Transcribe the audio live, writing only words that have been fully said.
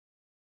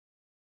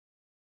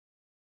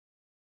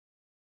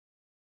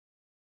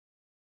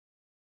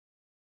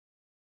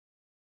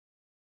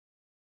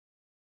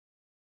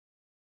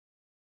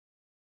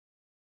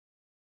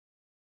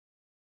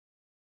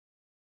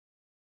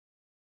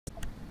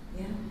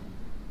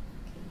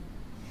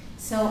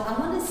So I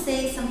want to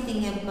say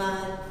something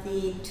about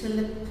the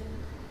tulip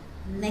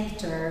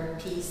nectar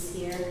piece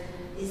here,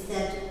 is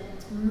that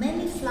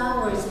many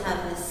flowers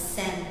have a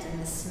scent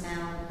and a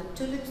smell, but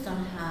tulips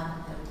don't have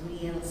a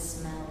real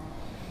smell.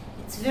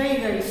 It's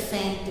very, very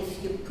faint.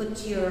 If you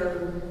put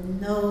your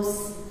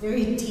nose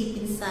very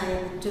deep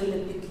inside the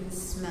tulip, you can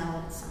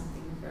smell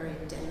something very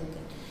delicate.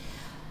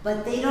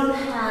 But they don't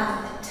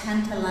have a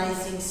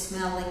tantalizing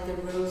smell like the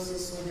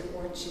roses or the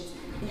orchids.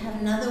 They have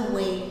another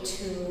way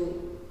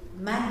to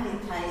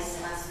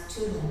magnetize us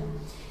to them.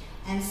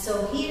 And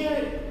so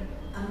here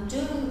I'm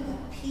doing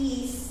a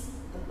piece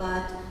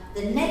about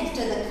the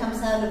nectar that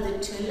comes out of the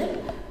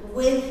tulip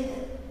with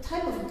a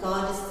type of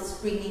goddess that's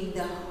bringing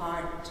the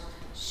heart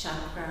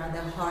chakra,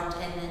 the heart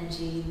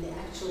energy, the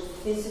actual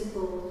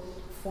physical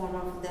form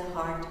of the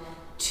heart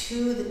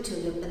to the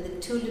tulip. And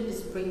the tulip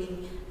is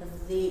bringing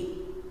the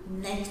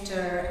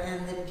nectar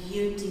and the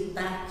beauty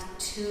back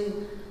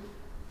to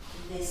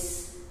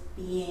this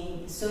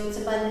being. So it's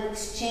about an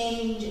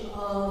exchange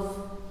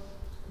of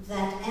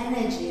that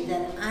energy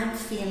that I'm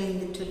feeling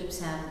the tulips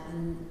have,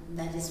 and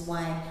that is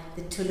why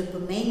the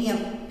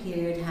TulipOmania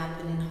period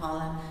happened in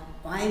Holland.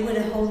 Why would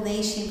a whole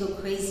nation go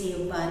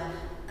crazy about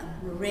a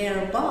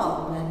rare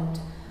bulb and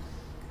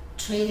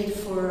trade it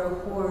for a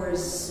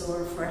horse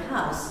or for a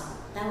house?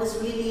 That was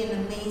really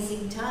an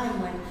amazing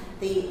time when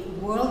the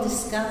world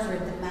discovered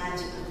the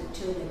magic of the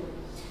tulip.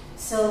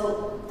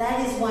 So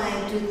that is why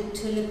I do the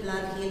Tulip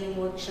Love Healing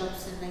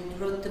Workshops, and I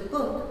wrote the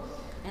book.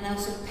 And I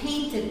also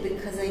painted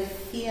because I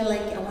feel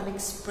like I want to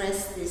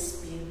express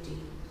this beauty.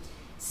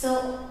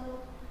 So,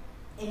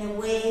 in a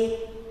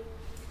way,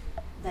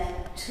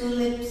 that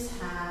tulips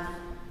have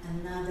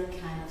another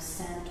kind of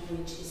scent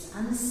which is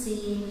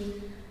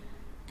unseen,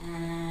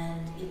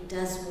 and it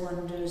does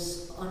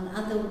wonders on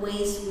other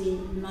ways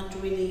we're not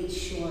really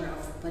sure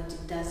of, but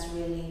it does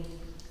really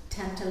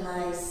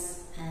tantalize